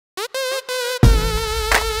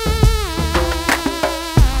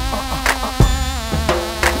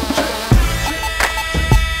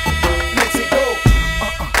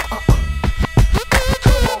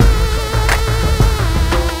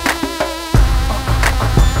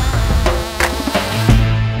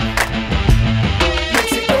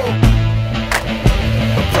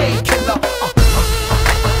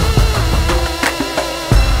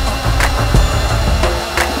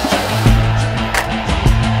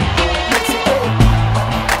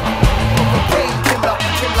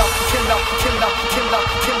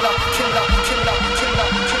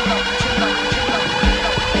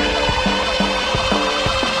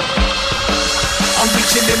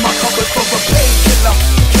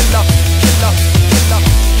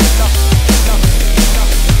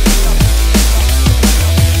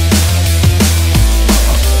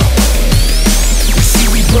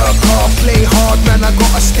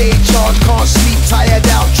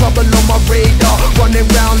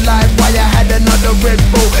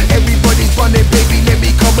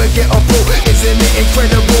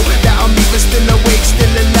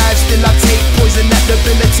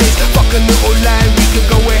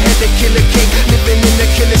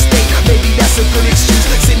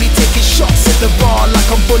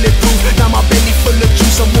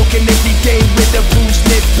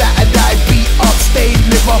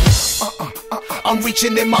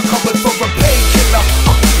reaching in my cupboard for a painkiller.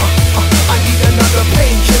 I need another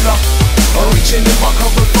painkiller. I'm reaching in my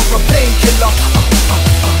cupboard for a painkiller.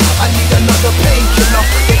 I need another painkiller.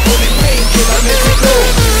 They call it painkiller. Let it go.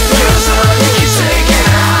 Feels like you take it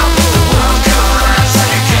out, but the world collapses and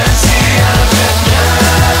you can't see out of it now.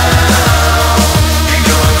 You're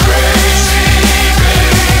going crazy,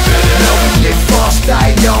 baby. Now we live fast,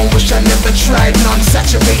 die young. Wish I never tried none.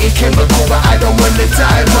 Saturated chemical, but I don't wanna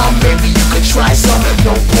die, mom. Maybe you could try some.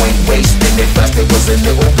 No point wasting it. First it was a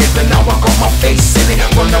little bit, but now I got my face in it.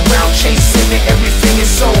 Run around chasing it. Everything is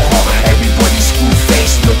so hot. Everybody's screw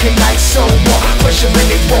faced, looking like so what? Pressure and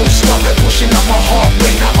it won't stop. Pushing up my heart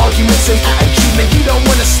rate. Now arguments and attitude, man, you don't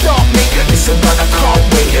wanna stop me. Listen, but I can't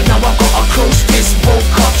wait. Now I got a close fist.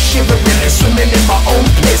 Woke up shivering and swimming in my own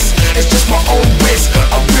bliss. It's just my own risk.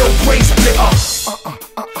 A real brain splitter.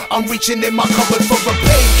 I'm reaching in my cupboard for a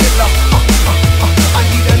painkiller. I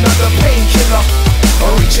need another painkiller.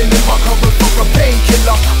 I'm reaching in my cupboard for a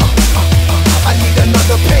painkiller. I need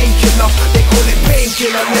another painkiller. They call it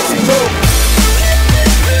painkiller. Let it go.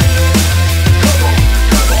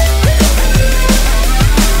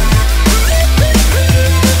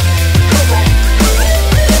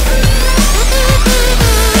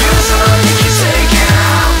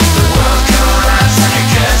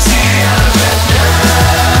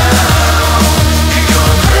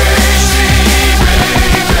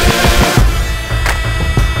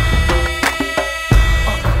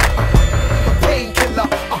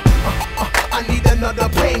 Another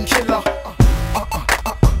painkiller.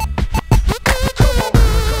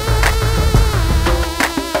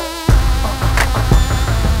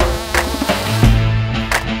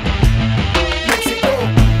 Let's go.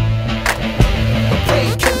 A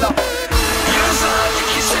painkiller. Feels like you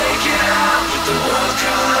can take it out, but the world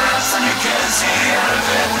collapses and you can't see out of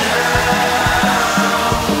it now.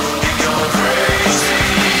 You're going crazy,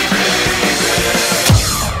 baby.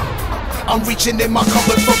 I'm reaching in my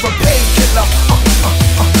cupboard for a painkiller.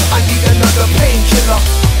 I need another painkiller.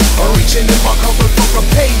 I'm reaching in my cupboard for a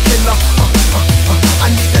painkiller. I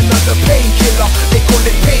need another painkiller. They call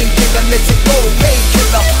it painkiller. Let it go,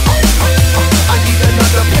 painkiller.